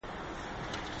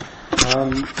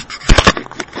If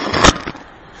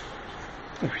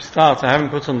we start, I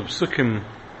haven't put on the psukim,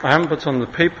 I haven't put on the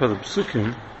paper the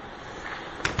psukim,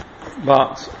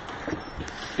 but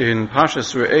in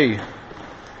Parshas Re'eh,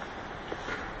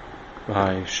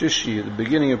 by Shishi, at the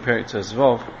beginning of Perek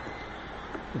Tezvav,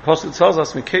 the Apostle tells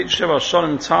us, Mikate Sheva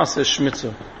Shonim Ta'aseh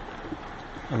Shmitza.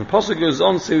 And the Apostle goes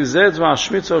on to say, Zed Va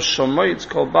Shmitza Shomoyit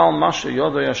Kol Baal Masha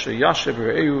Yodo Yasher Yasher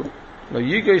Re'ehu Lo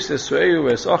Yigos Es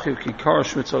Re'ehu Es Achiv Ki Kara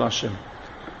Shmitza L'Hashem.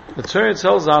 The Torah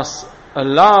tells us a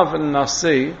lav and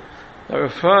naseh that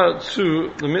refer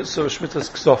to the mitzvah of Shmitas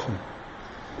Ksofim.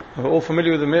 We're all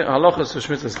familiar with the Halochos of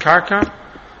Shmitas Karka,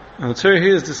 and the Torah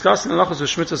here is discussing the Halochos of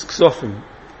Shmitas Ksofim.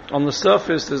 On the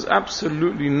surface, there's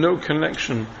absolutely no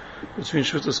connection between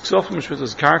Shmitas Ksofim and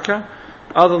Shmitas Karka,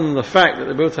 other than the fact that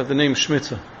they both have the name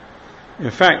Shmita.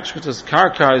 In fact, Shmitas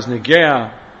Karka is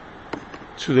Negea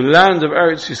to the land of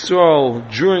Eretz Yisrael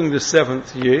during the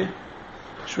 7th year.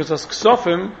 Shmitas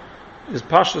Ksofim is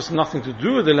Pashas nothing to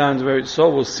do with the land of Eretz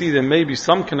Yisrael. We'll see there may be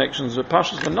some connections with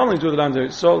Pashas, but nothing to do with the land of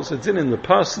Eretz Yisrael. It's a din in the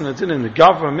person, a din in the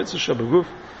gavra, mitzvah shabaguf,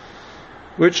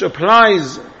 which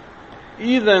applies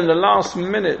either in the last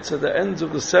minute at the end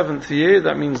of the 7th year,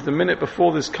 that means the minute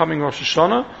before this coming Rosh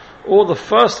Hashanah, or the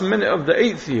first minute of the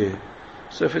 8th year.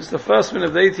 So if it's the first minute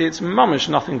of the 8th year, it's mamish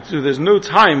nothing to do. There's no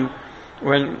time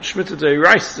when Shemitah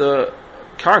Deiraisa,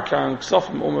 Karka and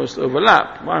Ksofim almost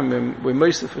overlap. We're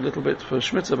Mosif a little bit for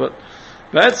Shemitah, but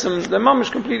Ba'etzim, the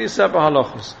mamish completely separate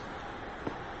Halochos.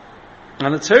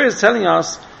 And the Torah is telling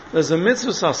us there's a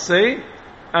mitzvah saseh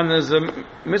and there's a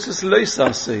mitzvah lo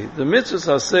saseh. The mitzvah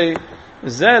saseh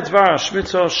is Zeh Dvar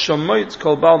Shmitah Shomoit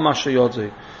Kol Baal Masha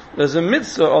Yodeh. There's a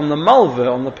mitzvah on the malveh,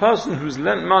 on the person who's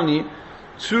lent money,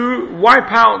 to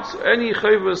wipe out any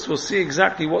chovos. We'll see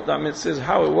exactly what that mitzvah is,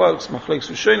 how it works, machlekes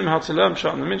rishonim, how to learn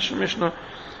pshat in the Mishnah.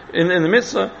 In the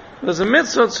mitzvah, there's a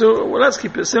mitzvah to, well, let's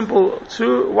keep it simple,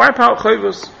 to wipe out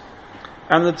chovos.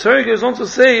 And the Torah goes on to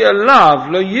say, Alav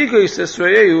lo yigos es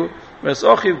re'ehu ves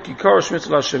ochiv ki kara shmitza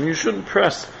l'Hashem.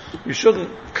 You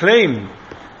shouldn't claim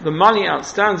the money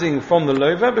outstanding from the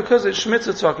lover because it's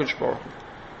shmitza to HaKadosh Baruch Hu.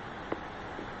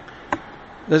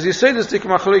 There's Yisraelis dik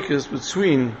machlekes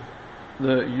between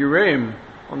the Ureim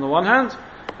on the one hand,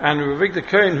 and Ravik the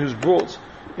Kohen who's brought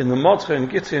in the Motra and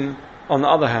Gittin on the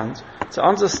other hand, to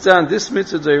understand this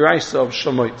mitzvah deiraisa of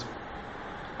Shomoit.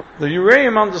 The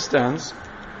Ureim understands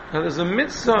that there's a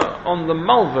mitzvah on the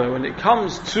Malva when it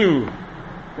comes to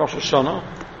Rosh Hashanah.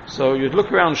 So you'd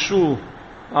look around Shul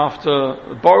after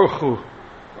Baruch Hu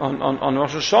on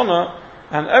Rosh Hashanah,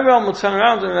 and everyone will turn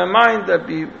around in their mind there'd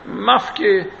be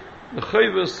mafke, the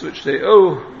chovos which they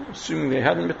owe, assuming they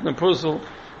hadn't written a Pruzbul.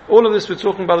 All of this we're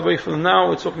talking, by the way, for now,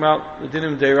 we're talking about the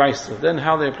dinim deiraisa. Then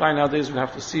how they apply nowadays, we'll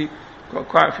have to see. Got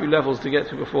quite a few levels to get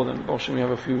to before then. We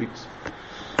have a few weeks.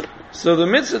 So the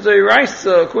mitzvah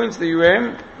deiraisa, according to the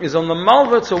Ureim, is on the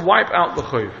malva to wipe out the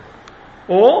chov.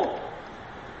 Or,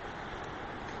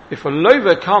 if a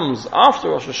lover comes after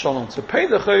Rosh Hashanah to pay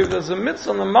the chov, there's a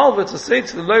mitzvah on the malva to say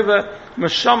to the lover,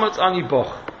 Meshamat ani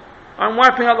boch. I'm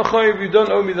wiping out the chov, you don't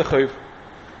owe me the chov.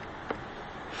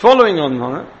 Following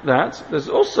on that, there's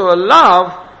also a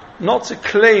lav not to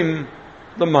claim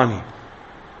the money.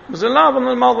 There's a lav on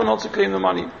the malva not to claim the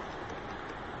money.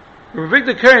 Ravik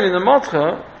the Kohen in the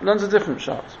Motra learns a different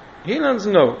pshat. He learns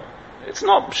no. It's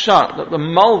not pshat that the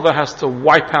malva has to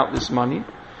wipe out this money.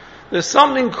 There's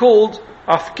something called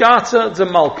afkata de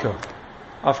malka.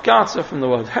 Afkata from the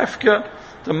word hefka,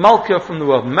 de malka from the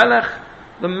word melech.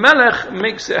 The melech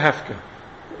makes it hefka.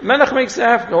 Melech makes it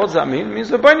hefka. What does that mean? It means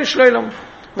the b'nai shleilam.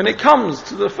 When it comes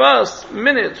to the first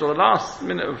minute or the last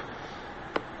minute of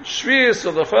Shvius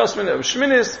or the first minute of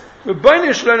Shminis, the b'nai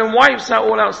shleilam wipes out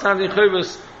all outstanding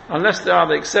chovos, unless there are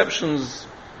the exceptions,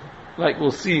 like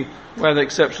we'll see where the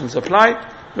exceptions apply.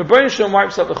 The b'nai shleilam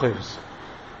wipes out the chovos.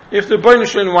 If the b'nai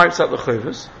shleilam wipes out the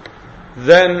chovos,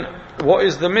 then what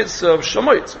is the mitzvah of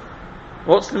Shomoit?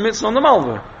 What's the mitzvah on the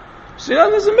malva? So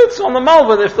there's a mitzvah on the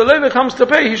malva that if the lover comes to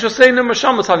pay, he should say no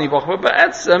mashamat ani boch. But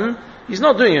etzem, he's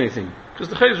not doing anything because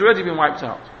the chovos has already been wiped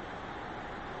out.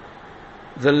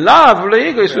 The lav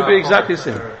leigos would be exactly the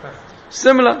same.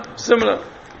 Similar.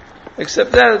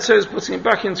 Except there, the Torah is putting it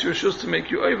back into your shoes to make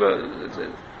you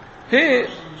over. Here,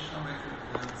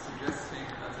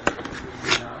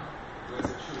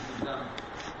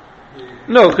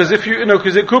 no, because it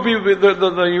could be the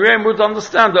Ureim would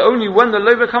understand that only when the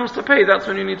lover comes to pay, that's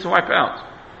when you need to wipe it out.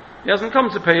 He hasn't come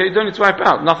to pay, you don't need to wipe it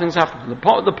out. Nothing's happened. The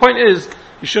point is,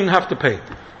 you shouldn't have to pay.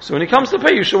 So when he comes to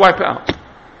pay, you should wipe it out. So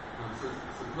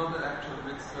it's not the actual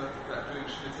mitzvah that during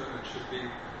Shemitah it should be...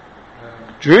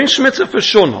 During Shemitah for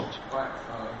sure not.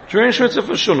 During Shemitah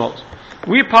for sure not.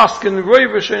 We paskin,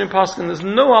 Roiv Rishonim paskin, there's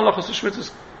no halachos of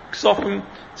Shmitzah Ksofim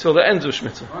till the end of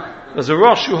Shmitzah. Right. There's a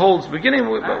Rosh who holds beginning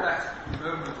with... At that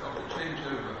moment of the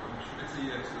changeover from Shmitzah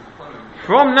year to the following year.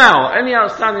 From now, any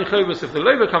outstanding chovos, if the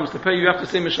loiva comes to pay, you have to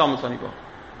say Mishamat Hanibah.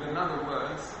 But in other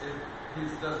words, if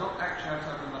he does not actually have to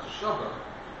have the mashshava.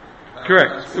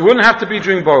 Correct. It wouldn't have to be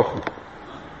during Baruch Hu.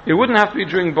 It wouldn't have to be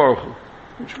during Baruch Hu,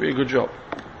 which would be a good job.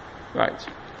 Right.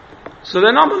 So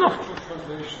they're not enough.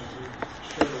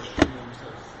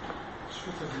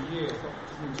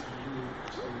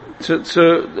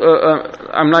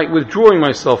 I'm like withdrawing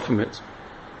myself from it.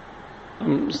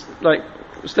 I'm like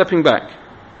stepping back.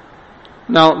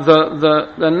 Now,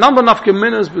 the number of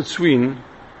nafkaminas between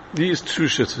these two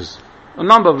shittas, a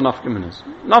number of nafkaminas.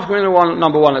 Nafkamina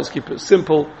number one, let's keep it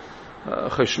simple.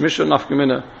 Cheshmisha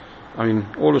nafkamina. I mean,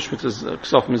 all the shmittas,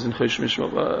 ksofim is in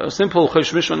cheshmisha. A simple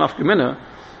cheshmisha nafkamina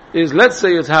is, let's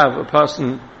say you'd have a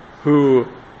person who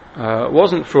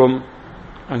wasn't from,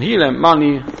 and he lent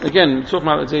money. Again, we're talking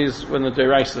about the days when the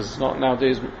deraisa is not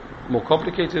nowadays more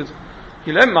complicated.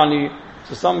 He lent money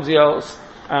to somebody else,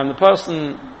 and the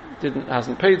person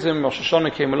hasn't paid him. Rosh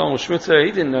Hashanah came along with Shemitah.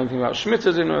 He didn't know anything about Shemitah.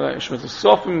 Didn't know that Shemitah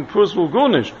Ksofim, Pruzbul,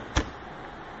 Gurnish.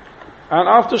 And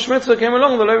after Shemitah came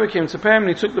along, the Levi came to pay him, and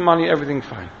he took the money. Everything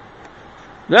fine.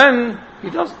 Then he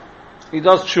does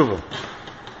tshuva,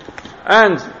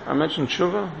 and I mentioned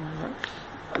tshuva.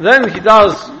 Then he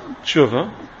does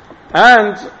tshuva,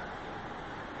 and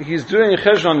he's doing a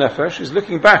cheshvan nefesh. He's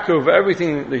looking back over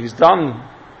everything that he's done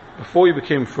before he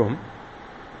became from,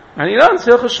 and he learns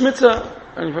Halochos Shemitah.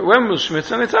 And when was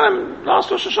Shemitah? And they tell him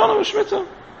last Rosh Hashanah was Shemitah.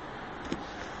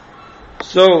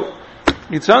 So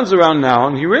he turns around now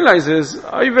and he realizes,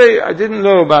 I didn't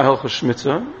know about Halochos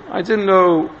Shemitah. I didn't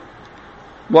know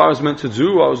what I was meant to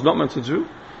do, what I was not meant to do.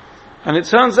 And it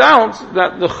turns out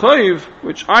that the chayiv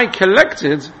which I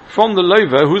collected from the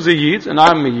loiva, who's a yid, and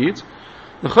I'm a yid,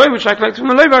 the chayiv which I collected from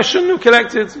the loiva, I shouldn't have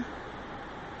collected.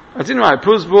 I didn't write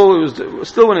Pruzbul, it was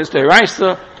still when it's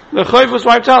deraisa, the chayiv was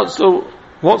wiped out. So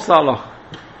what's the halacha?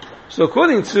 So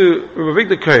according to Ravik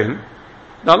the Kohen,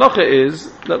 the halacha is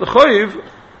that the chayiv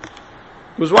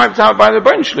was wiped out by the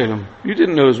Bein Shleilim. You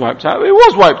didn't know it was wiped out, it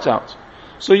was wiped out.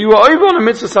 So you were over on a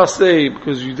mitzvah saseh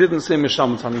because you didn't say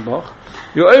Mishamat Hanibach.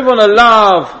 You're over on a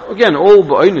lav, again, all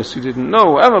ba'onis, you didn't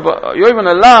know, whatever, but you're over on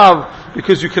a lav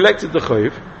because you collected the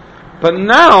chayiv. But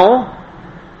now,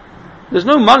 there's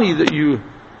no money that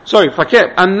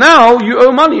fakir, and now you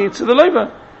owe money to the labor.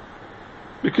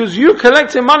 Because you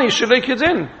collected money, shalei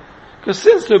kedin. Because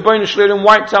since the Bein Shleilim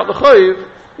wiped out the chayiv,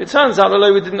 it turns out the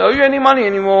labor didn't owe you any money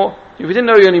anymore. If he didn't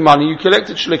owe you any money, you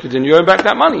collected shalei kedin, you owe back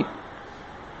that money.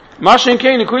 Mashen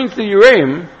Kain, according to the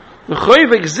Yereim, the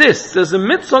chayiv exists. There's a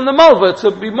mitzvah on the malva to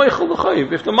be meichel the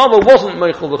chayiv. If the malva wasn't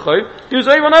meichel the chayiv, he was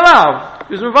even alav.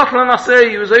 He was mevatel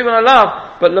anaseh, he was even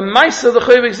alav. But the ma'isa the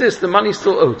chayiv exists, the money is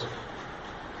still owed.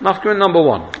 Nafkamin number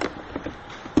one.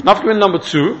 Nafkamin number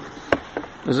two,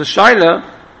 there's a shaila,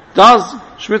 does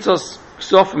Shmitzas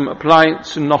Ksofim apply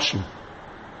to Noshim?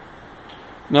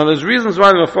 Now there's reasons why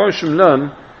the Mefarshim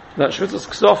learn that Shmitzas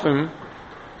Ksofim,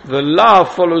 the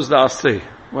lav follows the aseh.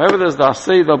 Wherever there's the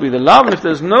aseh, there'll be the lav, and if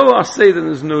there's no aseh, then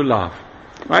there's no lav.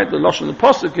 Right? The Lashon the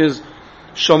Pasuk is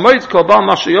Shomoit kol bal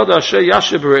mashayoda asher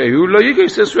yasher b're'ehu lo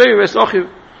yigos esrei v'esochiv.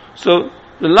 So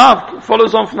the lav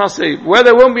follows on from aseh. Where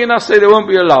there won't be an aseh, there won't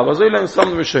be a lav. As I learned some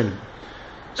of the Rishonim.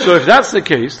 So if that's the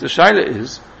case, the shaila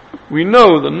is, we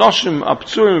know the Noshim are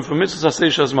p'turim for mitzvah aseh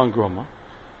shazman groma.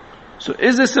 So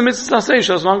is this a mitzvah aseh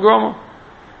shazman groma?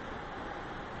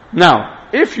 Now,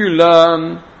 if you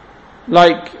learn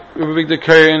like Ravik the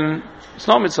Kohen, it's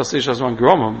not mitzvah aseh shazman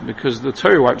groma because the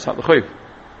Torah wipes out the chayiv.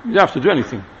 You don't have to do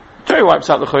anything. The Torah wipes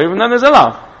out the chayiv, and then there's a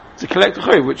lav to collect the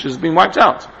chayiv which has been wiped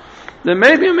out. There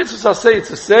may be a mitzvah aseh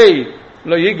to say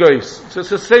lo yigos, to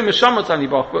say mishamat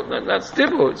hanibach, but that's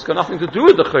dibur. It's got nothing to do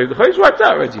with the chayiv. The chayiv is wiped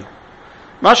out already.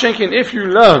 Mashenkin, if you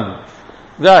learn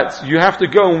that you have to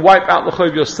go and wipe out the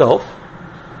chayiv yourself,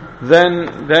 then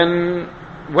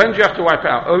when do you have to wipe it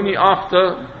out? Only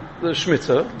after the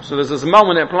Shemitah. So there's a moment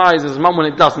when it applies, there's a moment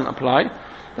when it doesn't apply.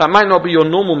 That might not be your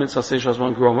normal mitzvah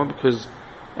shazman groma, because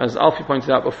as Alfie pointed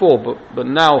out before, but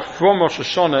now from Rosh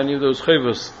Hashanah, any of those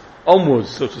chayvus onwards,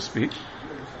 so to speak,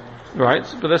 right?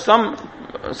 But there's some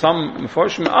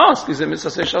Mefarshim ask, is it mitzvah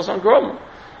shazman groma?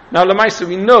 Now Lamaisa,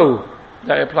 we know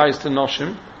that it applies to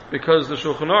Noshim, because the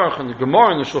Shulchan Aruch and the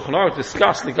Gemara and the Shulchan Aruch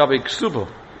discuss Ligabe Ksuba.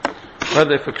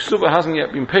 Whether if a Ksuba hasn't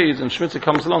yet been paid and Shemitah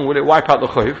comes along, will it wipe out the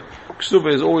chayiv?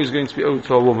 Ksuba is always going to be owed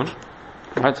to a woman,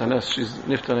 right? Unless she's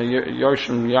niftan a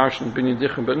Yarshim, Binyan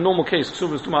Dichim. But in normal case,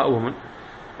 Ksuba is to a woman.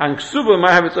 And Ksuba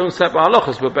might have its own separate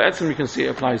halochos, but Be'etzim you can see it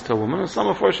applies to a woman. And some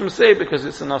of Roshim say because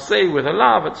it's an asay with a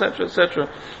lav, etc., etc.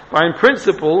 But in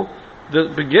principle, the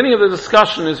beginning of the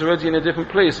discussion is already in a different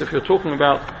place if you're talking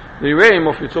about the Reim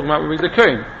or if you're talking about the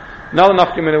Kohen. Now the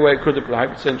nafkamina where it could apply,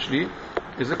 essentially,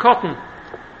 is the cotton.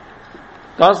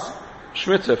 Does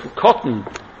Shmitza, if cotton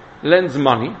lends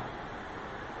money,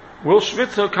 will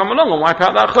Shmitza come along and wipe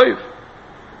out that chayv?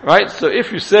 Right? So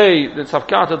if you say that it's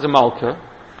Hafkata de Malka,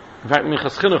 in fact,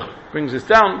 Minchas Chinuch brings this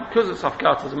down, because it's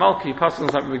Hafkata de Malka, he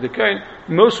passes like Rebbe the Kohen,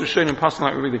 most Rishonim passing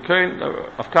like Rebbe the Kohen,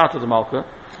 Hafkata de Malka,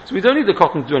 so we don't need the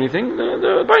cotton to do anything,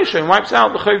 the Bain wipes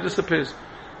out, the chayv disappears.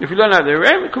 If you learn out the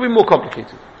Reim, it could be more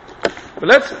complicated. But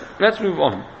let's move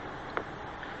on.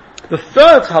 The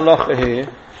third halacha here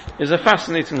is a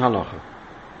fascinating halacha.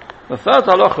 The third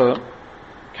halacha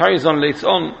carries on later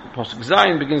on. Pasuk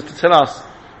Zayin begins to tell us,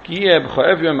 don't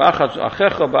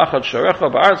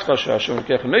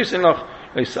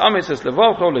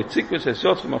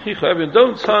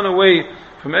turn away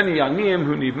from any yaniyim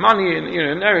who need money in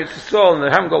Eretz Yisrael and they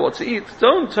haven't got what to eat.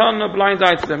 Don't turn a blind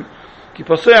eye to them. You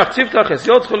have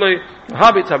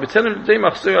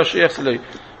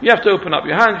to open up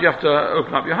your hands, you have to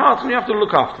open up your heart, and you have to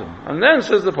look after them. And then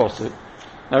says the Apostle,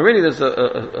 now really there's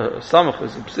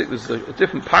there's a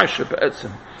different parasha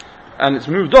be'etzim, and it's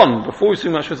moved on. Before we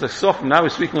speak about Shvitz Sofim, now we're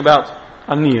speaking about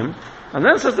Aniyim. And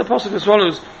then says the Apostle as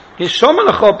follows, be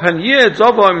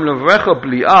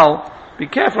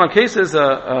careful in case there's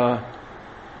a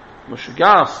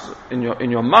Moshigas in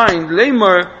your mind,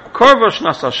 Leimer, Korva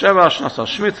Shnasa Sheva, Shnasa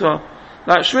Shmitza,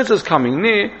 that Shmitza is coming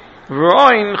near,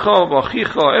 V'roin Chol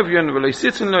B'achicha, Evyon V'lei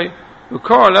Sitzin Lei,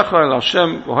 V'kor Alecha El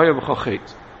Hashem, V'hoya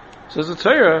B'chachet. Says the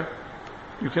Torah,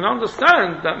 you can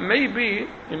understand that maybe,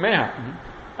 it may happen,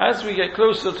 as we get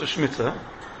closer to Shmitza,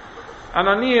 and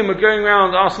Aniyim are going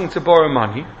around asking to borrow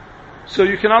money, so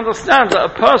you can understand that a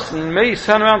person may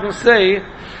turn around and say,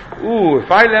 ooh, if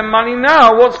I lend money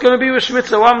now, what's going to be with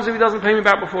Shmitza? What happens if he doesn't pay me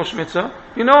back before Shmitza?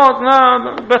 You know what?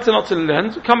 No, better not to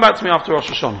lend. Come back to me after Rosh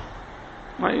Hashanah.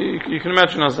 You can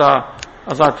imagine as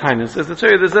our tiny says the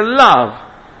Torah, there's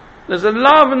a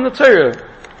love in the Torah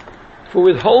for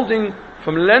withholding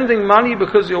from lending money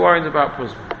because you're worried about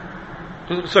Pruzbul.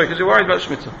 Because you're worried about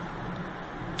Shmitza.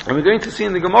 And we're going to see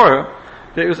in the Gemara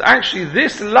that it was actually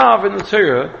this love in the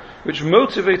Torah which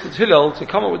motivated Hillel to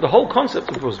come up with the whole concept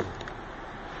of Pruzbul.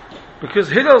 Because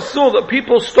Hillel saw that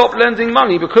people stopped lending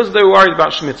money because they were worried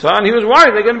about Shemitah, and he was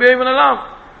worried they're going to be even allowed.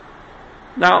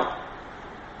 Now,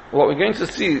 what we're going to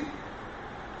see,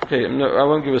 okay, no, I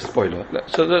won't give a spoiler.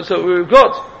 So we've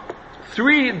got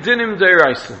 3 dinim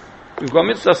deiraisa. We've got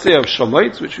mitzvah say of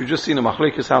Shomoitz, which we've just seen in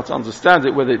Machlekes how to understand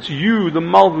it, whether it's you, the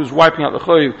Malv, who's wiping out the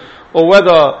Choyv, or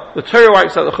whether the Torah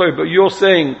wipes out the Choyv, but you're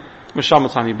saying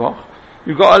Meshamatani Bach.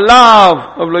 We've got a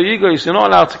lav of Lo Yigos, you're not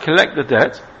allowed to collect the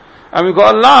debt. And we've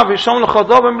got a lav, Hisham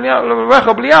L'Chadov and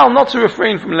Blial, not to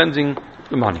refrain from lending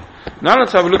the money. Now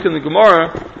let's have a look in the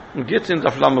Gemara and get in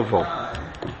Daf Lamavov.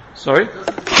 Sorry?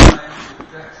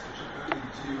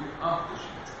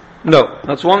 No,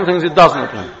 that's one of the things it doesn't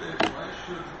apply. Why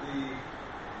should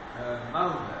the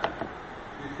Malva,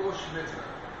 before Shemitah,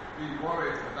 be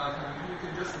worried about how you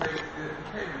can just make the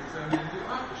payments only do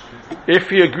after Shemitah? If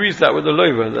he agrees that with the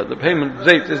lover, that the payment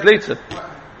date is later.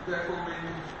 Therefore,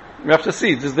 We have to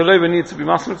see. Does the lover need to be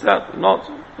masmid to that? Not.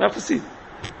 We have to see.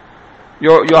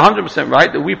 You're 100%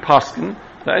 right that we paskin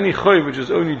that any choy which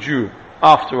is only due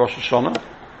after Rosh Hashanah,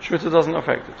 Shemitah doesn't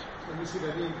affect it.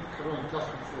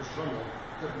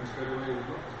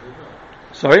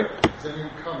 Sorry?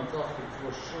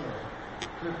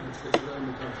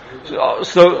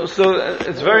 So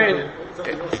it's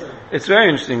very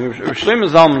interesting. Shlomo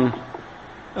Zalman,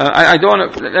 I don't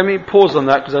want to, let me pause on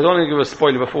that because I don't want to give a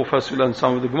spoiler before first we learn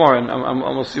some of the Gemara and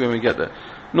we'll see when we get there.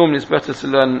 Normally it's better to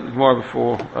learn Gemara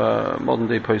before modern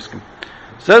day poskim.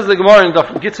 Says the Gemara in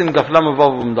Gittin Daf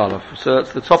Lamavav Umdalaf. So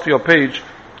that's the top of your page.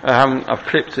 I've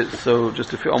clipped it so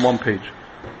just to fit on one page.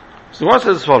 So what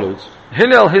says as follows: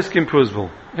 Hillel Hiskim Pruzbul.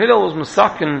 Hillel was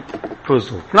Masakin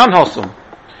Pruzbul. Nan Hossam.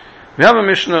 We have a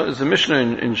Mishnah, there's a Mishnah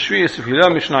in Shvius. If you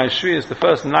learn Mishnah Shvius, the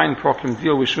first 9 prokim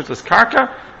deal with Shmitas Karka,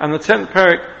 and the 10th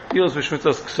parak deals with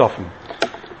Shmitas Ksofim.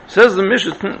 Says the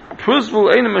Mishnah,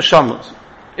 Pruzbul Ein Meshamot.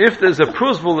 If there's a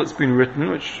Pruzbul that's been written,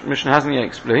 which Mishnah hasn't yet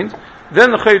explained,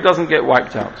 then the Chayiv doesn't get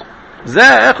wiped out. This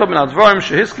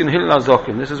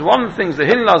is one of the things, the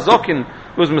Hillel Azokin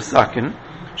was Masakin.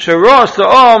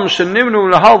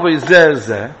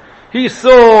 He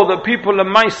saw that people in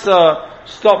Maisa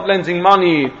stopped lending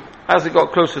money as it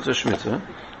got closer to Shemitah.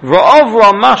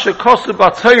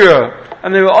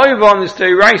 And they were over on this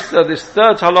Deiraisa, this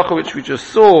third halacha which we just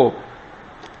saw,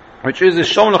 which is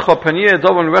Shom Lecha Paniyeh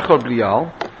Dovan Rechor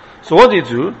Blial. So what did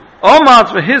he do? Omat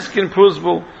v'hiskin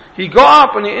Pruzbul. He got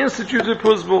up and he instituted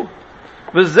Pruzbul.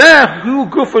 V'zeh hu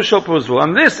gufa shel Pruzbul.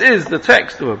 And this is the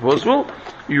text of a Pruzbul.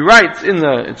 You write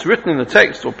it's written in the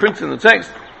text or printed in the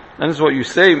text, and this is what you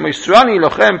say: Meisrani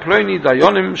lochem ploni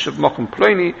dayonim shebmakom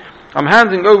ploni. I'm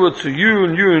handing over to you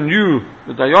and you and you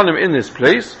the dayonim in this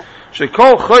place.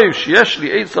 Shekol choiv sheyesh li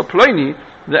eitza ploni.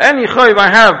 That any choiv I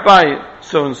have by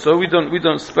so and so. We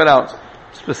don't spell out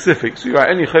specifics. You write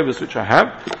any chayvus which I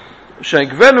have.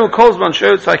 Sheikvenu kolzman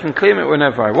sheotz, I can claim it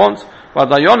whenever I want.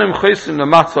 V'dayonim chaysim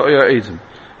lemata oyer edim.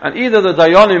 And either the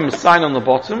dayonim sign on the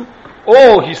bottom,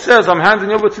 or he says, I'm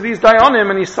handing over to these dayonim,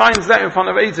 and he signs that in front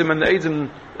of edim, and the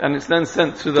edim, and it's then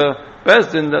sent to the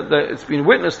bezdin that it's been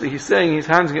witnessed that he's saying he's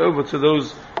handing it over to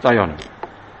those dayonim.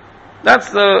 That's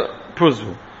the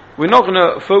Pruzbul. We're not going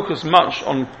to focus much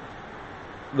on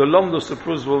the lomdos of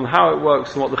Pruzbul and how it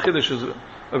works and what the chiddush is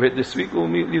of it this week. We'll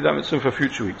leave that mitzvah for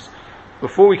future weeks.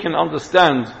 Before we can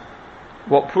understand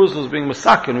what Pruzbul is being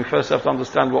masakin, we first have to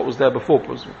understand what was there before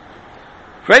Pruzbul.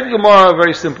 Fred Gemara, a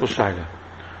very simple shaila.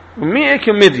 Umi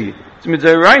ekemidi to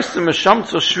midiraisa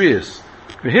meshamtza shvius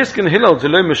v'hiskin hillel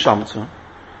delay meshamtza.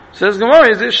 Says Gemara,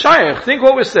 is it shaykh? Think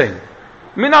what we're saying.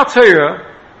 Min Torah,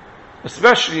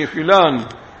 especially if you learn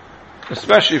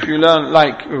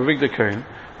like Ravigda Kohen,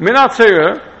 Min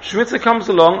Torah, Shemitah comes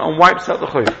along and wipes out the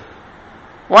chayv.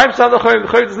 Wipes out the chayv.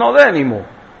 The chayv is not there anymore.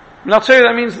 Min Torah,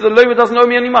 that means the lover doesn't owe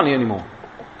me any money anymore.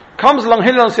 Comes along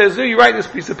Hillel and says, you write this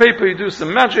piece of paper, you do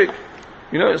some magic.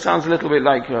 It sounds a little bit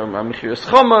like Mechiras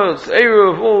Chomas,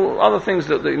 Eruv, all other things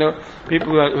that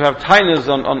people who have tainas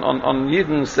on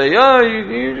Yidden say,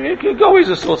 you can go ways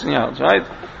of sorting out, right?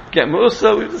 Get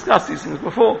Mu'usa, we've discussed these things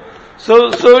before.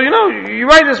 So you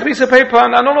write this piece of paper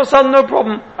and all of a sudden no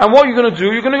problem. And what you're going to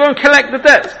do, you're going to go and collect the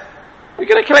debt. You're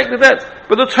going to collect the debt.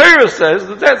 But the Torah says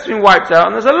the debt's been wiped out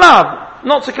and there's a lav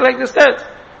not to collect this debt.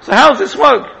 So how does this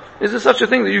work? Is there such a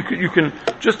thing that you can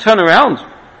just turn around?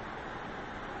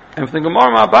 And for the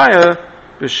Gemara Ma'abaya,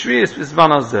 b'shvius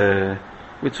b'zman hazeh,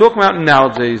 we're talking about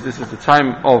nowadays. This is the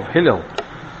time of Hillel.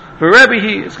 For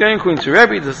Rebbe, it's going according to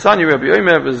Rebbe, the son of Rebbe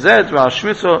Omer, v'zed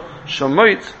v'hashmita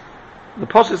shamoit. The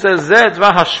Pasuk says zed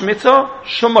v'hashmita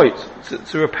shamoit.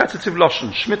 It's a repetitive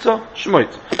lashon. Shmita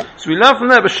shamoit. So we learn from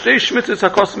there, b'shtei shmitas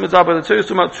hakos medaber. The Torah is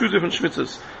talking about two different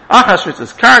shmitas. Achas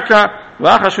shmitas karka,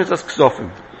 v'achas shmitas ksofim.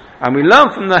 And we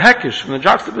learn from the hekish, from the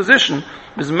juxtaposition,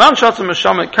 Bizman shatzim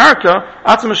meshamek karka,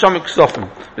 atzim meshamek ksofim.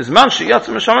 Bizman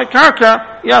sheyatzim meshamek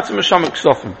karka, yatzim meshamek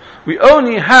ksofim. We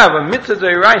only have a mitzvah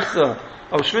deiraisa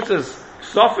of shmitas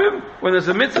ksofim when there's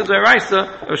a mitzvah deiraisa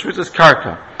of shmitas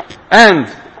karka. And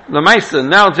the Maisa,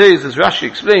 nowadays, as Rashi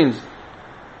explains,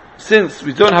 since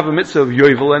we don't have a mitzvah of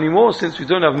yovel anymore, since we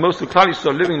don't have most of Klal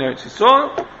Yisrael living there in Eretz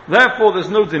Yisrael, therefore there's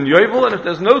no din yovel, and if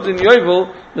there's no din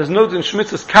yovel, there's no din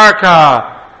shmitas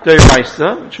karka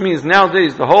Deiraisa, which means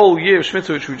nowadays the whole year of Shemitah,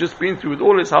 which we've just been through with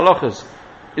all its halochos,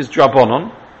 is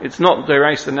drabonon. It's not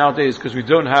Deiraisa nowadays because we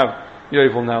don't have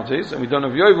Yovel nowadays, and we don't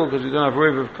have Yovel because we don't have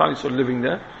Rov of Klal Yisrael living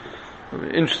there.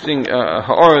 Interesting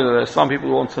ha'ara that some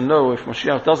people want to know if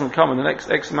Mashiach doesn't come in the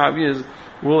next X amount of years,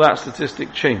 will that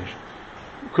statistic change?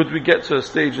 Could we get to a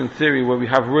stage in theory where we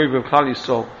have Rov of Klal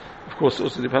Yisrael? Of course, it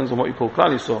also depends on what you call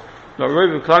Klal Yisrael. Now,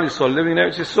 Rov of Klal Yisrael living in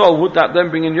Eretz Yisrael, would that then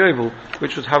bring in Yovel,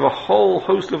 which would have a whole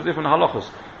host of different halachos?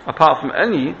 Apart from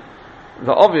any,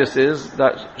 the obvious is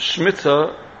that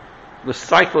Shemitah, the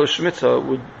cycle of Shemitah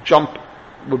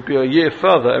would be a year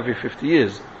further every 50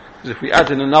 years. Because if we add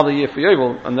in another year for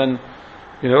Yovel, and then,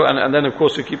 and then of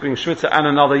course we're keeping Shemitah and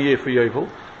another year for Yovel,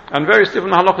 and various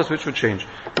different halachas which would change.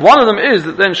 One of them is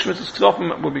that then Shmitas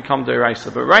Ksofim will become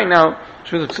Deiraisa. But right now,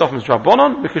 Shmitas Ksofim is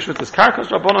Drabonon, because Shmitas Karka is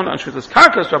Drabonon, and Shmitas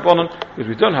Karka is Drabonon, because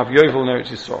we don't have Yovel in Eretz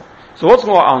Yisrael. So what's the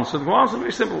Gemara answer? The Gemara answer is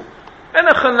very simple.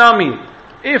 Enechanami,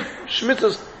 if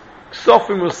Shmitas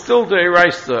Ksofim was still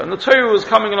Deiraisa, and the Torah was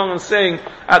coming along and saying,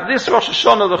 at this Rosh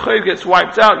Hashanah the Chayv gets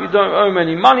wiped out, you don't owe him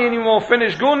any money anymore,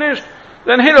 finish, garnished,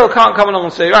 then Hillel can't come along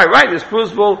and say, right, this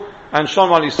Pruzbul, and Shon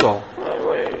Mal Yisrael.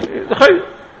 The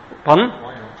Chayv, pardon?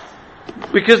 Why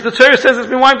not? Because the Torah says it's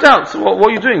been wiped out. So what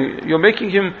are you doing? You're making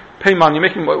him pay money. You're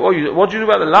making what do you do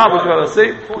about the law? What do you do about the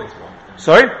say?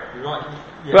 Sorry?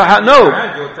 But no.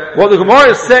 What the Gemara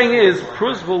is saying is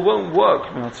Pruzbul won't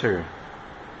work in our Torah.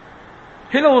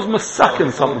 Hillel was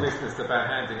masakin something.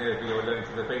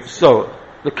 So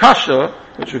the kasha,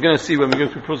 which we're going to see when we go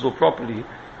through Pruzbul properly,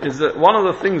 is that one of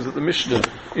the things that the Mishnah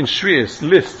in Shvius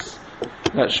lists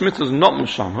that Shemitah is not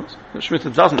Meshamet, that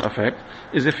Shemitah doesn't affect,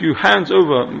 is if you hand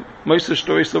over Moshe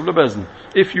Shtoris of Lebezin.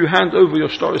 If you hand over your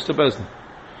Shtoris to Bezin.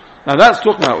 Now that's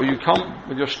talking about where you come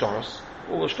with your Shtoris,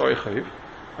 all the Shtori Chayiv,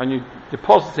 and you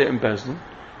deposit it in Bezin,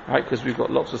 right? Because we've got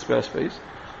lots of spare space,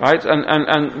 right?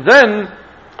 And then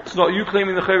it's not you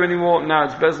claiming the chayv anymore. Now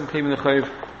it's Bezdin claiming the chayv,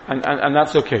 and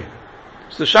that's okay.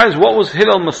 So the shayla is, what was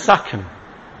Hillel masakin?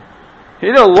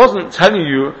 Hillel wasn't telling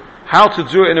you how to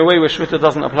do it in a way where Shmita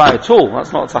doesn't apply at all.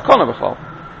 That's not takana b'chal.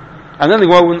 And then the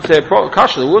Gemara wouldn't say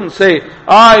kasha. They wouldn't say,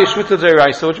 Shmita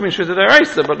deiraisa. What do you mean Shmita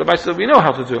deiraisa? But the Bible said we know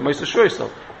how to do it. Moshe Shloisel.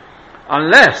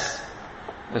 Unless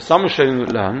there's some Rishonim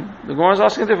that learn, the Gemara is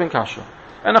asking a different kasha.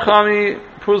 And Achami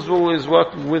Pruzbul is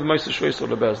working with Moshe Shloisel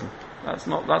the Bezdin. That's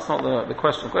not the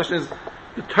question. The question is,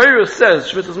 the Torah says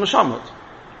Shmita's mashamot.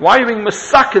 Why are you being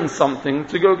masakin something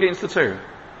to go against the Torah?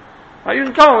 Right, you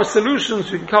can come up with solutions,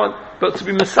 you can come up, but to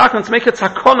be masakin, to make a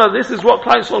takona, this is what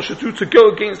Klal Yisrael should do to go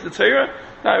against the Torah,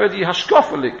 that already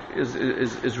hashkafalik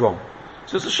is wrong.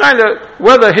 So it's a shayla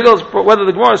whether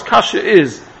the Gemara's kasha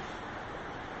is,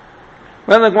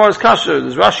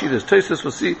 there's Rashi, there's Tosfos,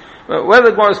 we'll see, whether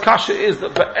the Gemara's kasha is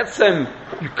that be'etzem,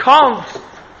 you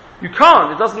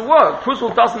can't, it doesn't work,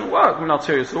 Pruzbul doesn't work in our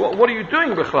Torah, so what are you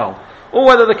doing b'chlal? Or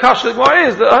whether the kasha is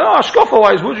that,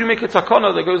 ashkofa-wise, would you make a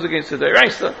takana that goes against the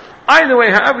deiraisa? Either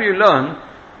way, however you learn,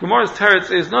 Gemara's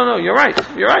teretz is, no, you're right.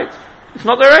 It's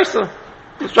not deiraisa.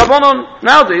 It's Rabbanon.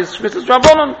 Nowadays, Shmita's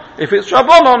Rabbanon. If it's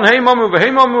Rabbanon, hey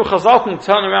mamu, Chazal can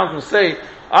turn around and say,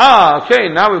 okay,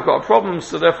 now we've got a problem,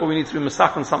 so therefore we need to be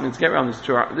masakin something to get around this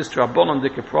Rabbanon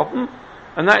dikka problem,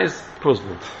 and that is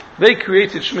Pruzbul. They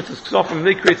created Shmita's Ksofim,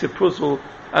 they created Pruzbul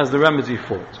as the remedy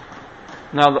for it.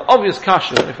 Now the obvious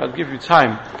kasha, if I'd give you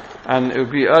time, and it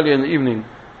would be early in the evening,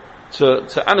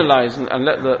 to analyze and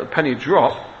let the penny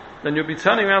drop, then you'll be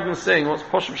turning around and saying, what's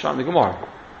Poshup Shah in the Gemara?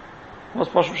 What's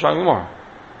Poshup Shah in the Gemara?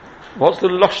 What's the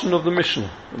Lashon of the Mishnah?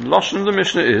 The Lashon of the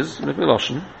Mishnah is, look at the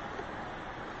Lashon,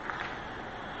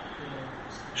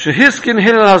 Shehiskin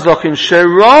Hillel Hazlokin,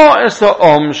 Shera es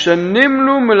ha'om,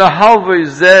 Shenimlu milahalvei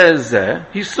zeh.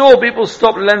 He saw people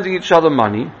stop lending each other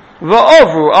money,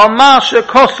 Va'ovru al ma'ashe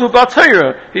kosu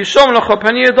b'Torah. Hishom lecha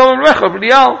peniyeh dom rechav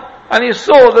lial. And he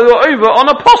saw they were over on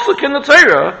a posuk in the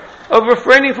Torah of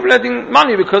refraining from lending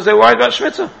money because they were worried about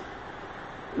Shemitah.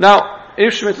 Now,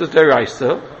 if Shemitah is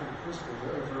deraisa,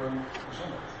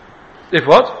 if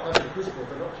what?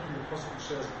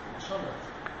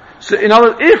 So, in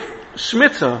other words, if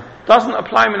Shemitah doesn't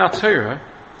apply in our Torah,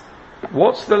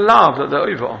 what's the lav that they're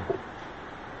over on?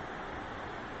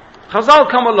 Chazal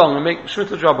come along and make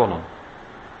Shemitah Drabonon.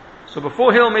 So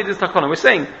before Hillel made his takana, we're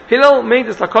saying Hillel made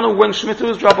his takana when Shemitah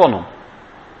was Drabonon,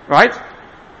 right?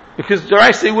 Because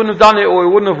Deraisa he wouldn't have done it or it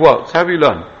wouldn't have worked. How have you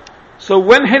learned? So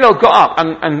when Hillel got up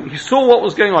and he saw what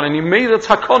was going on and he made the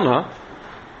takana,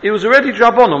 it was already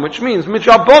Drabonon, which means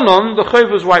midrabonon the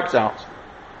chayv was wiped out.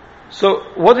 So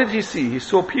what did he see? He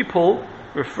saw people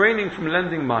refraining from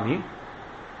lending money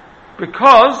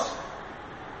because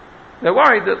they're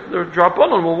worried that the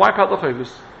Drabonon will wipe out the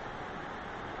chayvus.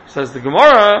 Says the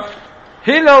Gemara,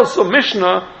 Hillel saw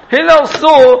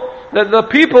that the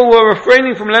people were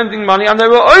refraining from lending money and they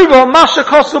were over Masha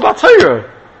Kosu B'Torah.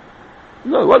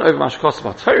 No, they weren't over Masha Kosu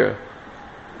B'Torah.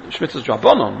 Shemitah's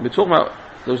Drabonon. We're talking about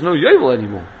there was no Yovel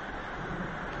anymore.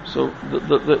 So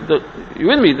you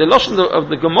with me? The Lashon of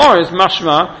the Gemara is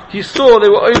mashma. He saw they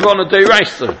were over on a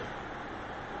deiraisa,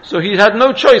 so he had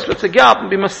no choice but to get up and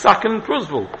be masakin and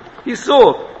Pruzbul. He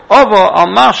saw over al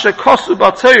masha kosu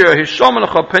b'Torah hishom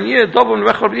lecha peniyeh dobun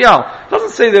rechav lial.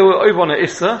 Doesn't say they were over on a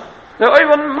issa. They were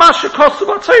over on masha kosu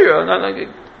b'Torah,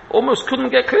 and almost couldn't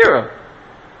get clearer.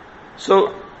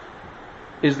 So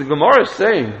is the Gemara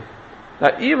saying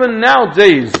that even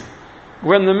nowadays,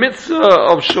 when the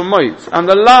mitzvah of Shemoit and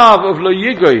the lav of Lo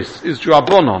Yigois is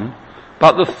Drabonon,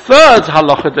 but the third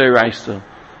halacha deiraisa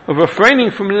of refraining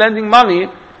from lending money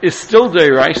is still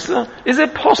deiraisa, is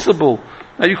it possible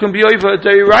that you can be over a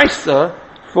deiraisa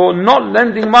for not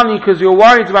lending money because you're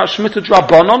worried about Shemitah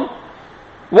Drabonon?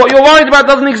 What you're worried about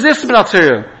doesn't exist in our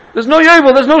Torah. There's no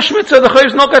Yovel, there's no Shemitah, the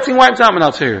chayv's not getting wiped out in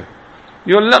our Torah.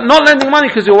 You're not lending money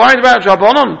because you're worried about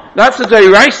Drabonon. That's a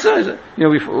deiraisa.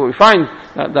 We find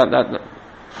that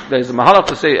there's a mahalach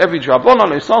to say every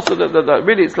Drabonon is also that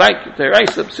really it's like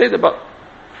deiraisa say that, but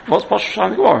what's Poshup Shah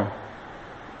in the Gemara?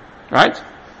 Right?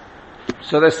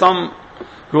 So there's some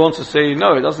who want to say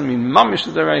no, it doesn't mean mamish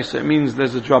the deiraisa. It means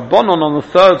there's a Drabonon on the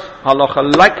third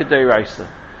halacha like a deiraisa.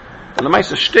 And the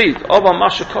Maisa state Oba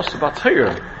Masha Kosu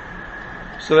B'Torah.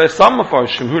 So there's some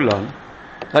Mefarshim who learn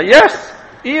that yes,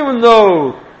 even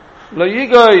though Lo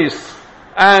Yigois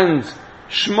and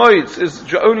Shmoitz is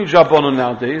only Drabonon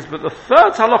nowadays, but the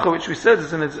third halacha, which we said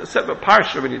is in a separate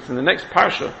parsha, really, it's in the next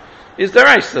parsha, is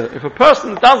deraisa. If a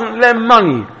person doesn't lend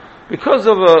money because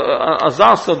of a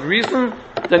zasad reason,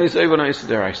 then he's over on Issa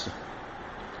deraisa,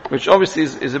 which obviously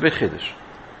is a big chiddush.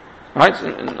 Right?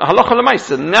 Halacha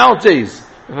l'maisa. Nowadays,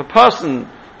 if a person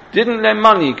didn't lend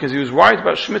money because he was worried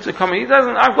about Shemitah coming,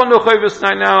 I've got no chovos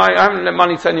right now, I haven't lent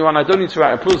money to anyone, I don't need to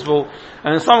write a Pruzbul,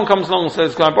 and then someone comes along and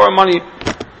says, can I borrow money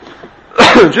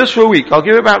just for a week? I'll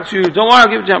give it back to you, don't worry, I'll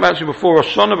give it back to you before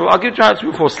Rosh Hashanah, but I'll give it back to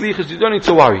you before Slichas, you don't need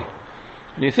to worry.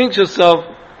 And you think to yourself,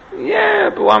 yeah,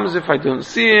 but what happens if I don't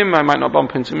see him, I might not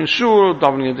bump into him in shul,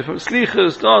 davening a different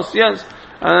Slichas, yes,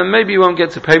 and maybe he won't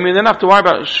get to pay me, and then I have to worry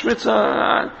about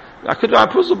Shemitah, I could write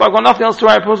a Pruzbul, but I've got nothing else to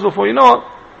write a Pruzbul for, you know what?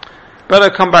 Better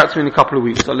come back to me in a couple of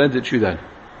weeks, I'll lend it to you then.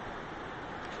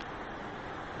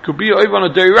 Could be over on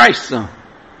a deraisa,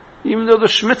 even though the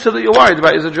Shemitah that you're worried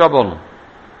about is a job on.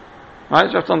 Right?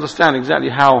 You have to understand exactly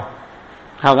how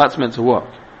that's meant to work.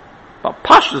 But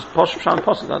Pashas,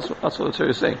 that's what the Torah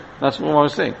is saying. That's what I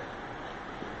was saying.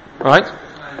 Right?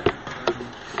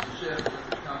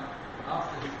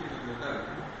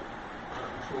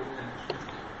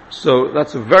 So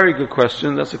that's a very good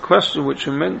question. That's a question which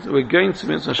we're going to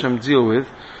Mitzvah Hashem deal with,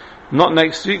 not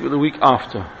next week, but the week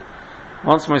after.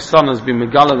 Once my son has been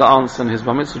Megala the answer in his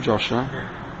Bar Mitzvah Joshua,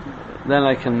 then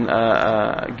I can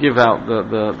give out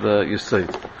the Yesod.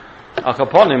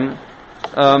 Akaponim.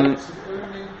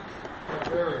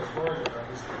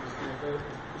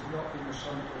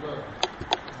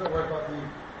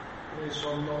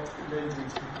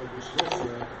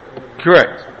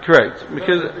 Correct.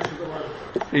 Because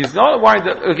he's not worried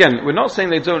that, again, we're not saying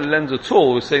they don't lend at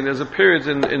all, we're saying there's a period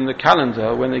in the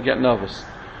calendar when they get nervous.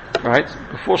 Right?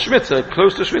 Before Shemitah,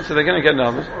 close to Shemitah, they're going to get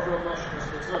nervous.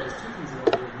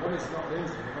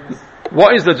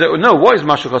 What is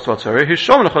Mashachos Vatari?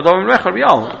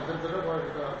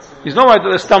 He's not worried that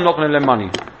they're still not going to lend money.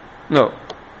 No.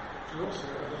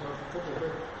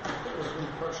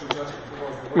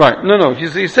 Right, no.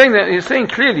 He's saying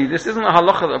clearly, this isn't a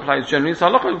halacha that applies generally, it's a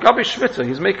halacha of Gabi Shmita.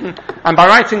 He's making, and by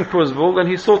writing Pruzbul, then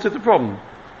he's sorted the problem.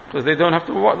 Because they don't have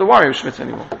to worry of Shmita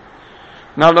anymore.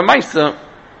 Now, the Maisa,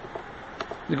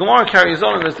 the Gemara carries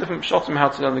on, and there's different shots on how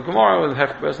to learn the Gemara, with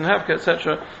Hefker and Hefker,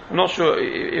 etc. I'm not sure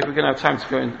if we're going to have time to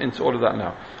go into all of that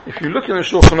now. If you look in the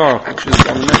Shulchan Aruch, which is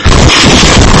on the next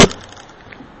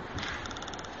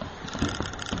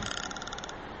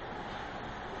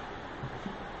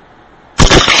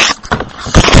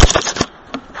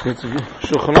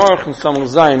Shulchan Aruch and Samul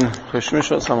Zayin,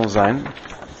 Cheshmisha Samul Zayin.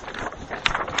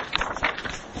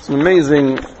 It's an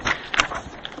amazing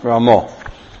Ramah.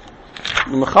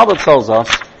 The Mechaber tells us,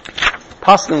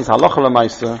 Paskin's Halacha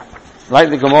L'Maisa, like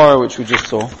the Gemara which we just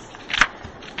saw,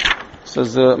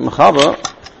 says the Mechaber,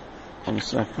 1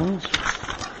 second.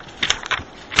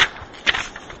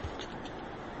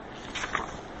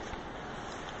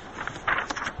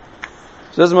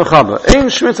 Says Mechaber, Ein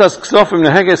Shmitas Ksofim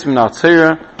Neheges Min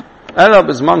HaTeirah, Ela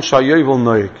B'zman Sha'yovel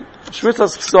Noik.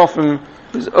 Shmitas Ksofim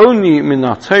is only Min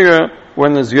HaTeirah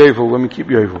when there's Yovel, when we keep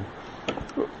Yovel.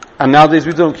 And nowadays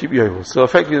we don't keep Yovel. So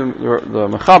effectively the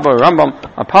Mechaber, Rambam,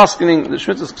 are paskening the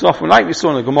Shmitas Ksofim, like we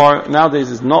saw in the Gemara, nowadays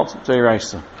is not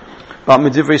Deiraisa. But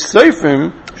Medivrei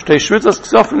Sofim, Shtei Shmitas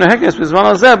Ksofim Neheges B'zman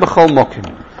Hazeh B'chol Mokim.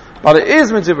 But it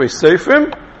is Medivrei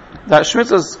Sofim that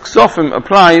Shmitas Ksofim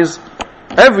applies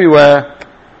everywhere,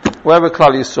 wherever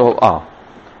Klal Yisrael are.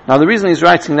 Now the reason he's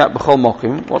writing that B'chol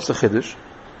Mokim, what's the Chiddush,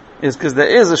 is because there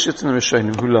is a Shittin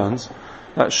Rishonim who learns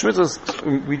that Shmitas,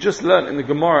 we just learned in the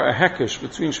Gemara a hekesh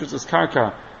between Shmitas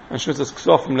Karka and Shmitas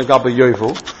Ksofim Legaba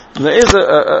Yovel. And there is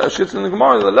a Shittin in the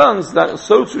Gemara that learns that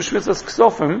so too Shmitas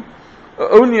Ksofim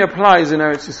only applies in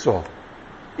Eretz Yisrael.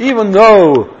 Even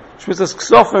though Shmitas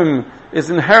Ksofim is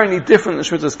inherently different than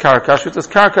Shmitas Karka. Shmitas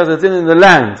Karka is a din in the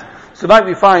land. So like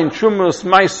we find Chumus,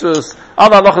 Maisus,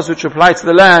 other halachas which apply to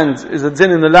the land is a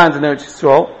din in the land in Eretz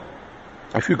Yisrael.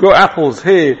 If you grow apples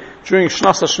here during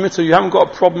Shnasa Shmita, you haven't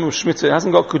got a problem with Shmita. It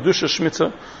hasn't got Kedusha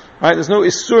Shmita. Right? There's no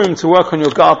Isurim to work on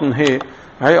your garden here,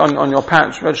 right? On your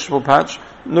patch, vegetable patch.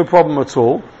 No problem at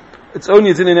all. It's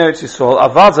only a din in Eretz Yisrael.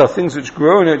 Avada, things which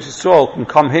grow in Eretz Yisrael, can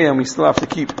come here and we still have to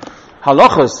keep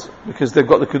Halochos because they've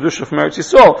got the Kedusha from Eretz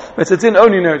Yisrael. But it's a din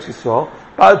only in Eretz Yisrael.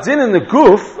 But a din in the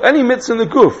Guf, any mitzvah in the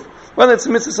Guf, whether it's a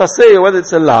mitzvah saseh or whether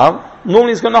it's a lav,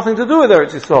 normally it's got nothing to do with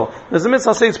Eretz Yisrael. There's a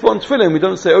mitzvah saseh to put on tefillin, we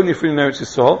don't say only if you're in Eretz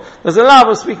Yisrael. There's a lav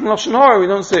of speaking Lashon Hara, we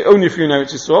don't say only if you're in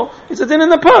Eretz Yisrael. It's a din in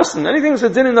the person. Anything that's a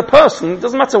din in the person, it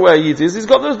doesn't matter where Yid is, he's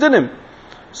got those dinim.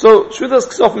 So, Shvitas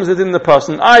Ksofim is a din in the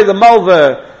person. I, the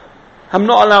Malver, am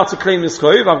not allowed to claim this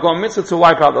chayiv, I've got a mitzvah to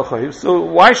wipe out the chayiv, so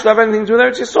why should I have anything to do with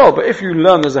Eretz Yisrael? But if you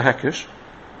learn there's a hekesh,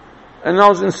 and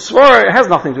now in Svara, it has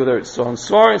nothing to do with Eretz Yisrael. In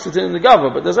Svara, it's a din in the Gava,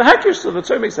 but there's a hekesh, so the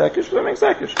Torah makes a hekesh, the Torah makes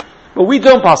a hekesh. But we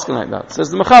don't paskin like that. Says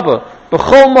the Mechaber,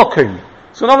 B'chol Mokim.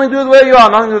 So nothing to do with where you are,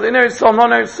 nothing to do with in Eretz Yisrael,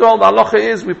 non Eretz Yisrael, the halacha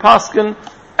is, we paskin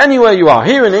anywhere you are.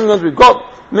 Here in England, we've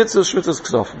got mitzvah shmitas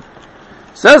ksofim.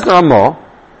 Says the Ramah,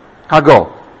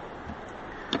 Hagol.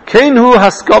 Keinhu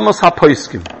haskamos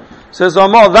hapoiskim. Says the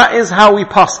Ramah, that is how we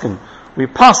paskin. We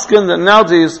paskin that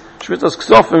nowadays shmitas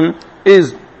ksofim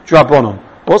is drabonon.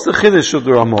 What's the chiddush of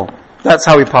the Ramah? That's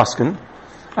how we paskin,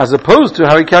 as opposed to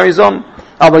how he carries on.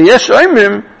 Aber yesh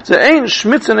oimrim ze ein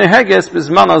shmitza neheges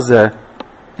bizman hazeh.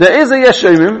 There is a yesh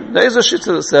oimrim, there is a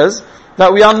shitza that says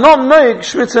that we are not noig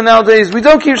shmitza nowadays. We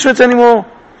don't keep shmitza anymore.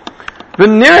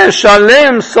 V'nireh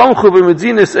shalem somchu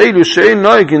b'medinas elu she'ein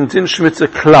noigin din shmitza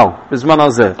klau bizman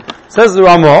hazeh. Says the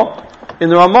Ramah, in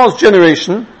the Ramah's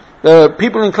generation, the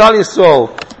people in Klal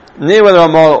Yisrael near where the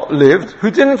Ramah lived,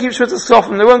 who didn't keep shmitza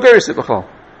ksofim, they weren't very b'chol.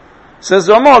 Says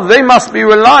the Ramah, they must be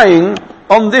relying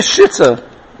on this shitta,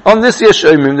 on this yesh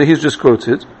oimrim that he's just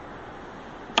quoted.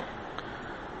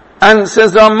 And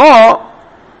says the Ramah,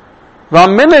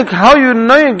 v'aminik how you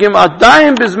noyegim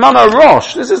adayim bizman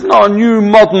harosh. This is not a new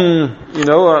modern,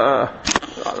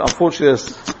 unfortunately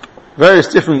there's various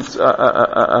different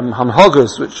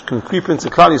Halochos which can creep into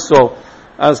Klal Yisrael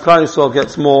as Klal Yisrael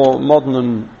gets more modern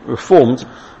and reformed,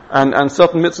 and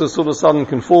certain mitzvahs all of a sudden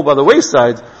can fall by the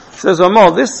wayside. Says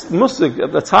Ramah, this musig,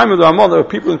 at the time of the Ramah, there were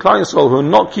people in Klal Yisrael who are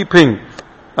not keeping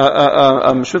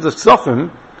shmitas ksofim,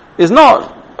 is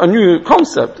not a new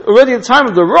concept. Already at the time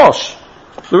of the Rosh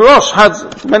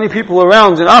had many people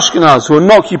around in Ashkenaz who were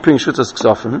not keeping shmitas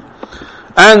ksofim,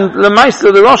 and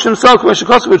Lemaisa, the Rosh himself, when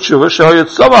Shekosov Tshuva,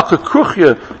 Shehoyetzavach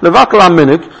Kruchya Levakal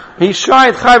HaMinig, he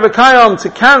tried Chai V'Kayam to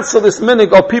cancel this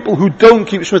minig of people who don't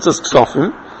keep shmitas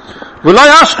ksofim, V'lai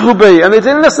Ashkru Bey, and they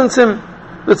didn't listen to him.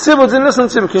 The tzibur didn't listen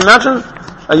to him. Can you imagine?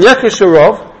 A Yekish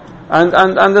Arov, and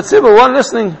the tzibur weren't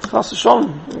listening. Chas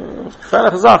Shalom,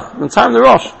 Gefährlich Zach, in time of the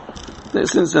Rosh.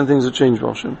 Since then things have changed,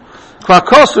 Roshim.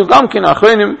 Kvakosu Gamkin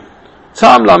Achrenim,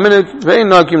 Tam La Minig, Ve'in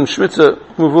Nagim Shmitza,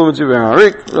 Muvum Tzivir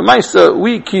Harik. The Meister,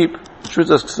 we keep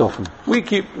Shmitas Ksofim. We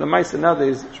keep the Meister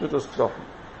nowadays Shmitas Ksofim.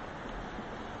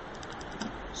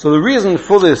 So the reason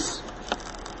for this,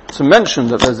 to mention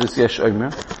that there's this Yesh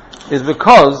Omer, is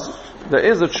because there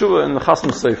is a tshuva in the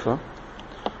Chasam Sefer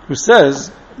who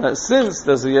says that since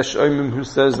there's a Yesh Oimim who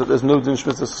says that there's no din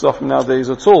shmitas ksofim nowadays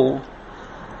at all,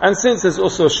 and since there's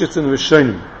also a shit in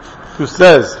Rishonim who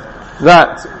says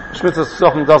that shmitas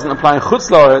ksofim doesn't apply in Chutz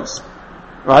La'aretz,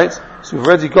 right? So we've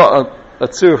already got a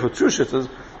tzira for true shittas.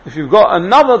 If you've got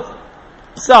another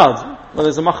sad where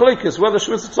there's a machlekes whether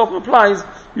shmitas ksofim applies,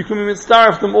 you can be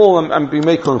mitzdaref them all and be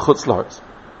makel in Chutz La'aretz.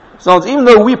 So even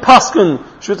though we paskin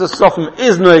shmitas ksofim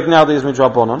is noeg nowadays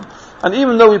midrabanan, and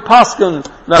even though we paskin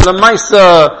that the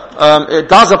Maisa it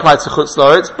does apply to Chutz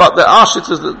La'aretz, but there are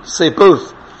shittas that say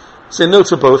both, say no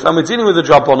to both, and we're dealing with the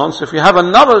drabanan. So if you have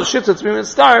another shitta to be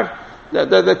mitzdaref,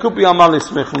 there could be amal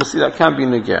ismich, and we see that can be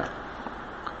negir.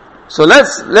 So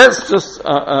let's just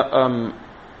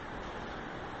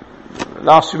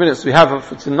last few minutes we have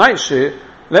for tonight's shir,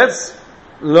 let's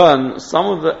learn some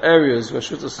of the areas where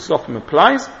shmitas ksofim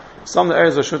applies, some of the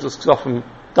areas where shmitas ksofim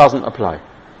doesn't apply.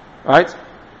 Right?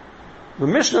 The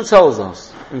Mishnah tells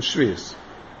us in Shvius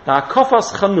that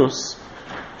hakofas chanus,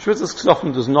 shmitas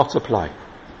ksofim does not apply.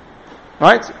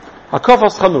 Right?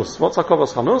 Hakofas chanus. What's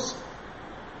hakofas chanus?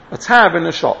 A tab in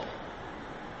a shop.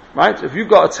 Right? If you've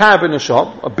got a tab in a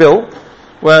shop, a bill,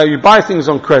 where you buy things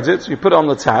on credit, you put it on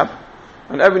the tab,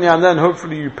 and every now and then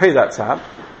hopefully you pay that tab.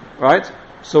 Right?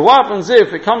 So what happens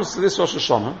if it comes to this Rosh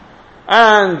Hashanah,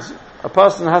 and a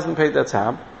person hasn't paid their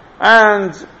tab,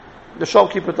 and the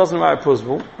shopkeeper doesn't write a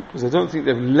Pruzbul, because they don't think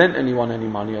they've lent anyone any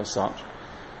money as such.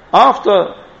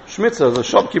 After Shemitah, the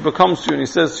shopkeeper comes to you and he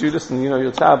says to you, listen,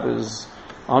 your tab is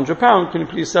 £100, can you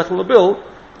please settle the bill?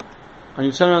 And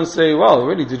you turn around and say, well,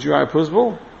 really, did you write a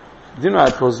Pruzbul? You didn't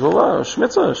write a Pruzbul.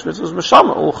 Shemitah was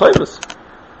Meshamet, all chayvus.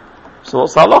 So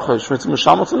what's the halacha? Shemitah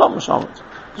Meshamet or not Meshamet?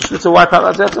 Does Shemitah wipe out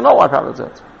that debt or not wipe out the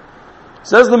debt?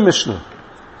 Says the Mishnah,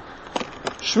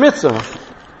 Shemitah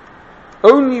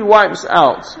only wipes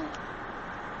out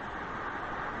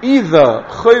either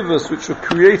chayvus which were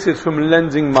created from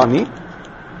lending money,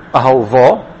 a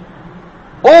halva,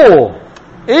 or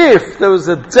if there was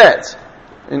a debt,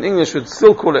 in English we'd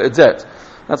still call it a debt.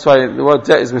 That's why the word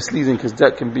debt is misleading, because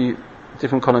debt can be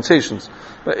different connotations.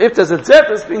 But if there's a debt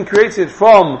that's been created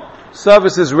from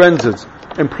services rendered,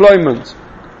 employment,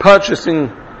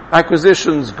 purchasing,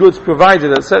 acquisitions, goods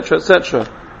provided, etc., etc.,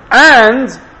 and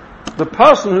the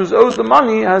person who's owed the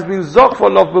money has been zok for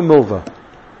lov b'milva.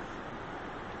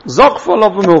 Zok for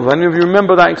lov b'milva. Any of you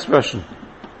remember that expression?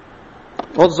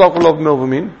 What does zok for lov b'milva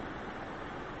mean?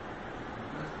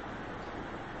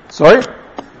 Sorry?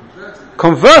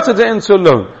 Converted it into a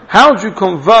loan. How do you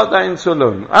convert that into a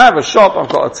loan? I have a shop, I've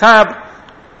got a tab.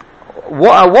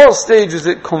 At what stage is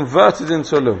it converted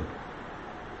into a loan?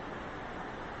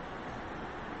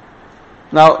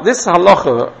 Now, this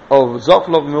halacha of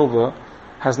Zokul of Milva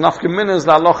has nafkaminas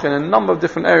halacha in a number of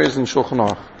different areas in Shulchan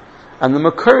Aruch. And the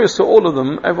Makuris to all of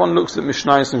them, everyone looks at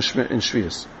Mishnayos and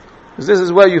Shvius. Because this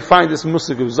is where you find this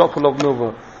musig of Zokul of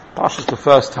Milva, Pashas the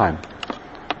first time.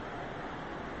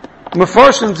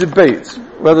 Mefarshim debate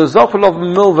whether Zokul of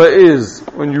Milva is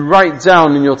when you write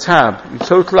down in your tab, you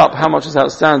total up how much is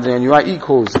outstanding and you write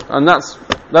equals, and that's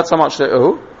how much they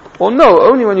owe. Or no,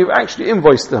 only when you've actually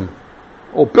invoiced them,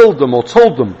 or billed them, or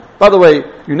told them, by the way,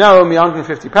 you now owe me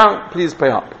 £150, please pay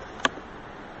up.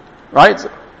 Right?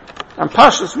 And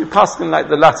Pashas we paskin like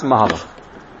the latter mahalach.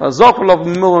 Zokul of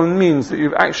Milva means that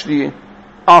you've actually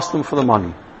asked them for the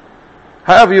money.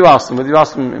 However you ask them, whether you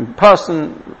ask them in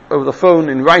person, over the phone,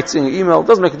 in writing, email, it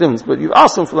doesn't make a difference, but you've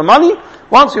asked them for the money.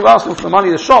 Once you've asked them for the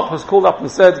money, the shop has called up and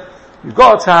said, you've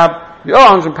got a tab, you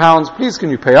owe £100, please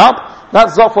can you pay up?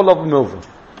 That's Zokul of Milva.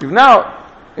 You've now,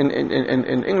 in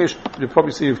English, you'll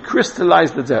probably see you've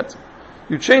crystallized the debt.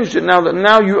 You've changed it now that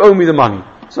now you owe me the money.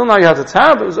 So now you had a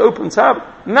tab, it was open tab,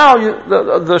 now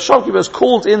the shopkeeper has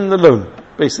called in the loan,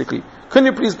 basically. Can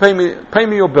you please pay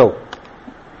me your bill?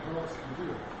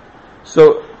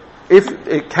 So, if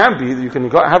it can be that you can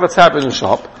have a tab in the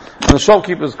shop, and the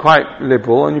shopkeeper is quite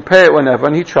liberal, and you pay it whenever,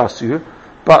 and he trusts you,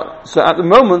 but, so at the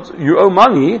moment, you owe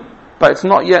money, but it's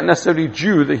not yet necessarily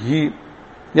due that he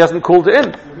hasn't called it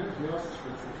in.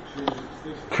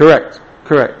 Correct.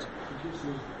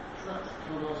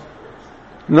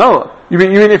 No, you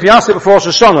mean if he asks it before Rosh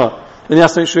Hashanah, then he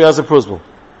has to make sure he has a Pruzbul.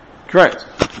 Correct.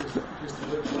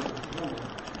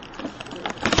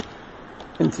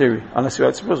 In theory, unless you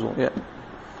write a Pruzbul, yeah.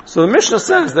 So the Mishnah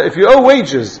says that if you owe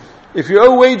wages,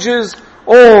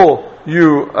 or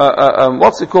you,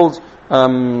 owe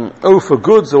for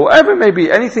goods, or whatever it may be,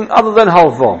 anything other than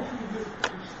halva.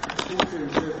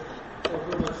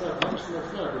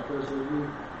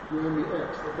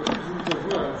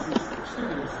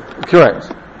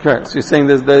 Correct. So you're saying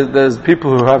there's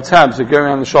people who have tabs who go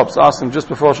around the shops asking just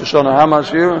before Rosh Hashanah, how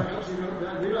much you?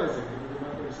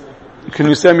 Can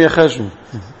you send me a cheshbon?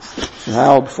 An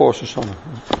hour before Rosh Hashanah.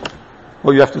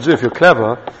 What you have to do if you're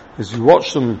clever is you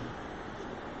watch them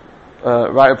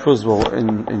write a Pruzbul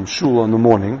in shul in the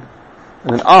morning,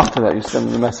 and then after that you send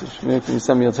them the message. Can you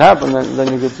send me a tab, and then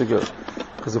you're good to go.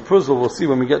 Because the Pruzbul, we'll see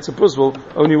when we get to Pruzbul,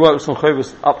 only works on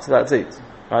chayvus up to that date.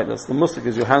 Right? That's the musik,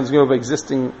 is you're handing over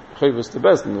existing chayvus to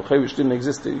Bezdin. The chayvus didn't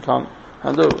exist, that you can't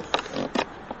hand over.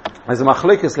 As a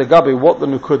machlekes legabe, what the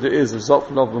nukuda is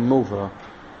Zokul of Milva,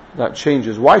 that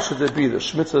changes. Why should it be that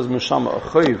Shemitah is Meshama, a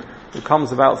chayv, that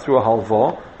comes about through a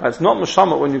halva, but it's not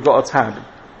Meshama when you've got a tab,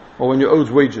 or when you're owed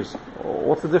wages?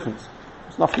 What's the difference?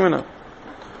 It's nothing in it.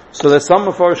 So there's some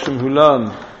Mefarshim who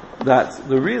learn that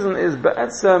the reason is,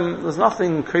 there's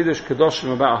nothing Kodesh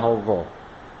Kedoshim about halva.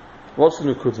 What's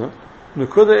the nukuda?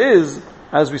 Nukuda is,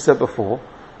 as we said before,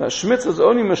 that Shemitah is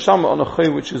only Meshama on a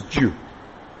chayv which is due.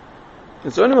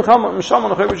 It's only Meshama on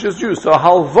a chayv which is due. So a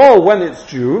halva, when it's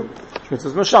due, Shemitah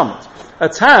is Meshama. A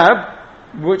tab,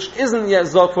 which isn't yet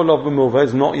Zokul of Milva,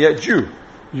 is not yet due.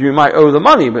 You might owe the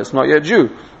money, but it's not yet due.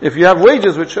 If you have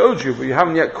wages which are owed you, but you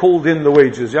haven't yet called in the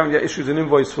wages, you haven't yet issued an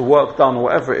invoice for work done, or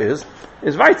whatever it is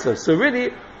weiter. So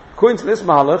really, according to this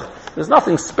mahalach, there's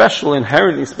nothing special,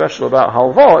 inherently special about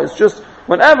halva. It's just,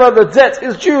 whenever the debt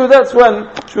is due, that's when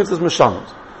Shemitah is Meshamet.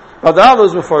 But the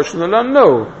others Mefarshim learn,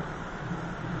 no.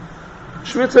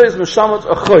 Shemitah is Meshamet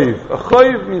a chayv. A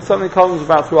chayv means something comes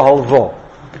about through a halva.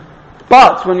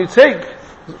 But when you take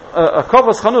a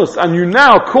kavas chanus and you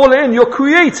now call it in, you're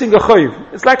creating a chayv.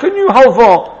 It's like a new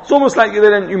halva. It's almost like you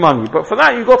lent you money. But for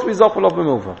that, you've got to be Zokul of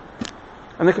Milva.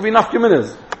 And there can be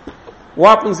nafkaminas.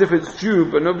 What happens if it's due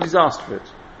but nobody's asked for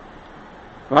it?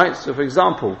 Right? So for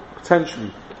example,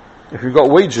 potentially, if you've got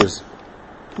wages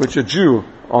which are due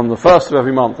on the 1st of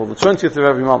every month, or the 20th of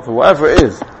every month, or whatever it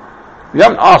is, you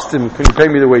haven't asked him, can you pay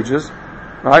me the wages?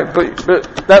 Right? But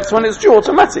that's when it's due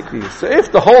automatically. So if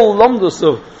the whole lomdus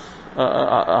of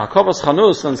Hakavas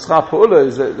Chanus and Schar Pa'ula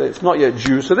is that it's not yet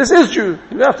due, so this is due.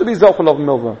 You don't have to be Zokul of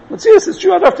Milva. But yes, it's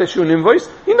due, I don't have to issue an invoice.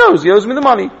 He knows, he owes me the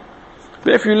money.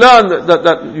 But if you learn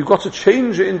that you've got to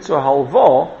change it into a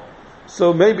halva,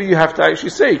 so maybe you have to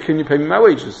actually say, can you pay me my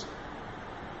wages?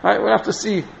 Right? We'll have to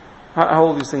see how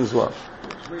all these things work.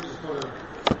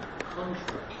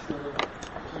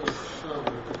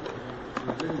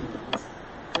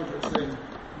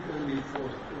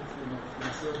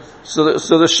 So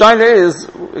the shaila is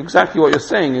exactly what you're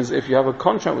saying, is if you have a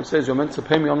contract which says you're meant to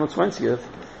pay me on the 20th,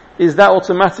 is that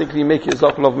automatically make it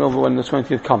Zokul of Milva when the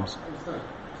 20th comes?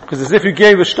 Because as if you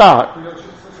gave a start.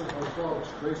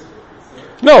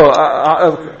 No,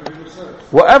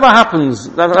 whatever happens,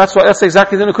 that's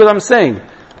exactly the nukud I'm saying.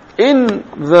 in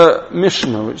the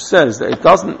Mishnah, which says that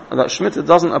that Shemitah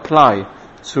doesn't apply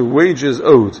to wages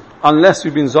owed unless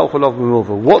you've been Zalchul of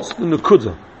Merova, what's the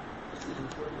Nukudah?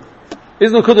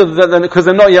 Is Nukudah then because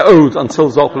they're not yet owed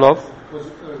until Zalchul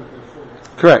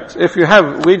of? Correct. If you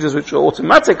have wages which are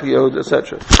automatically owed,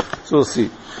 etc. So we'll see.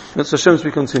 Let's Hashem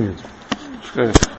be continued.